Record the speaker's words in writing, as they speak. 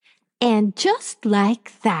And just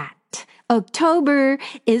like that, October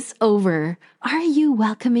is over. Are you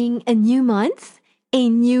welcoming a new month? A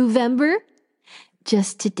new November?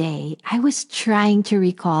 Just today, I was trying to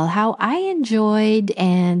recall how I enjoyed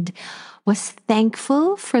and was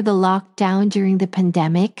thankful for the lockdown during the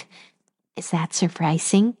pandemic. Is that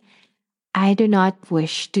surprising? I do not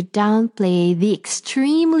wish to downplay the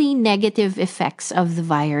extremely negative effects of the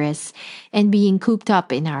virus and being cooped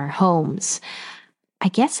up in our homes. I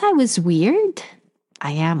guess I was weird.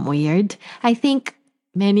 I am weird. I think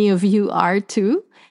many of you are too.